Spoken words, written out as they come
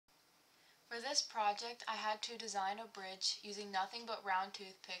For this project, I had to design a bridge using nothing but round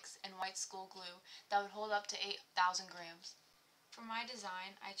toothpicks and white school glue that would hold up to 8,000 grams. For my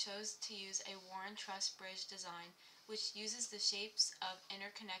design, I chose to use a Warren truss bridge design, which uses the shapes of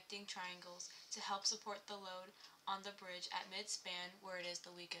interconnecting triangles to help support the load on the bridge at mid-span where it is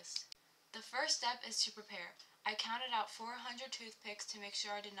the weakest. The first step is to prepare. I counted out 400 toothpicks to make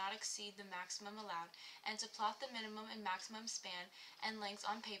sure I did not exceed the maximum allowed, and to plot the minimum and maximum span and lengths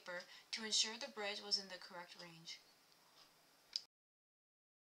on paper to ensure the bridge was in the correct range.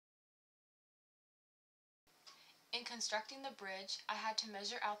 In constructing the bridge, I had to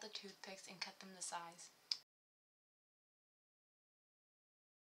measure out the toothpicks and cut them to size.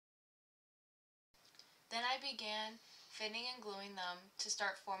 Then I began fitting and gluing them to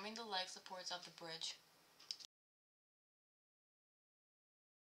start forming the leg supports of the bridge.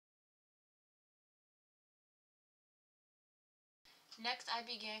 Next, I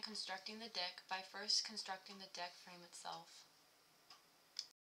began constructing the deck by first constructing the deck frame itself.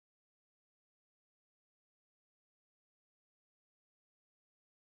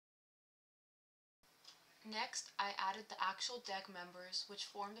 Next, I added the actual deck members, which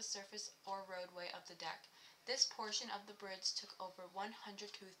form the surface or roadway of the deck. This portion of the bridge took over 100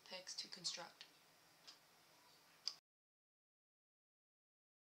 toothpicks to construct.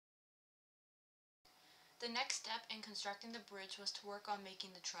 The next step in constructing the bridge was to work on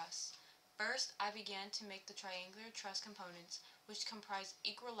making the truss. First, I began to make the triangular truss components, which comprise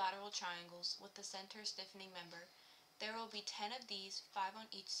equilateral triangles with the center stiffening member. There will be 10 of these, 5 on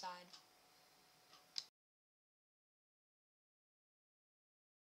each side.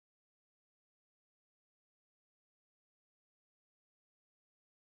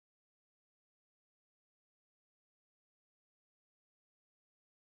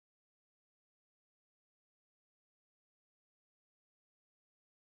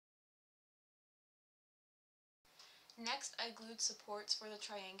 Next, I glued supports for the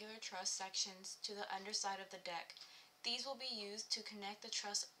triangular truss sections to the underside of the deck. These will be used to connect the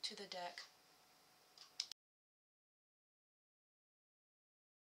truss to the deck.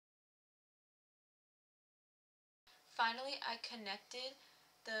 Finally, I connected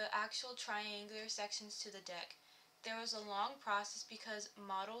the actual triangular sections to the deck. There was a long process because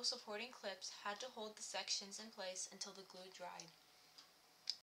model supporting clips had to hold the sections in place until the glue dried.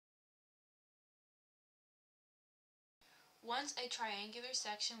 Once a triangular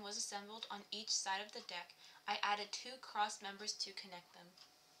section was assembled on each side of the deck, I added 2 cross members to connect them.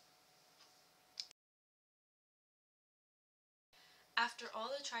 After all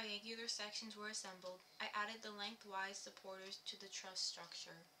the triangular sections were assembled, I added the lengthwise supporters to the truss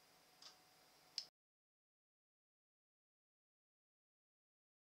structure.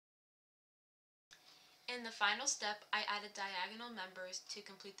 In the final step, I added diagonal members to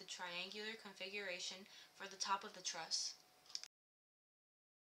complete the triangular configuration for the top of the truss.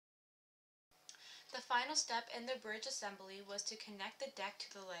 The final step in the bridge assembly was to connect the deck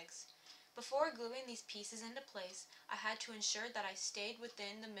to the legs. Before gluing these pieces into place, I had to ensure that I stayed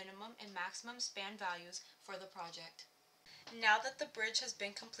within the minimum and maximum span values for the project. Now that the bridge has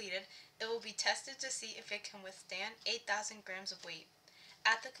been completed, it will be tested to see if it can withstand 8,000 grams of weight.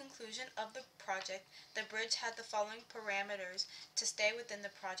 At the conclusion of the project, the bridge had the following parameters to stay within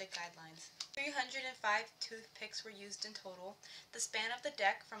the project guidelines. 305 toothpicks were used in total. The span of the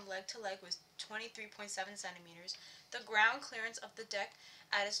deck from leg to leg was 23.7 centimeters. The ground clearance of the deck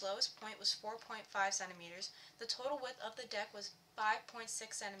at its lowest point was 4.5 centimeters. The total width of the deck was 5.6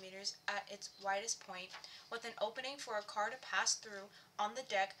 centimeters at its widest point, with an opening for a car to pass through on the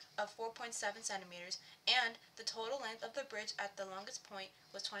deck of 4.7 centimeters, and the total length of the bridge at the longest point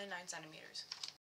was 29 centimeters.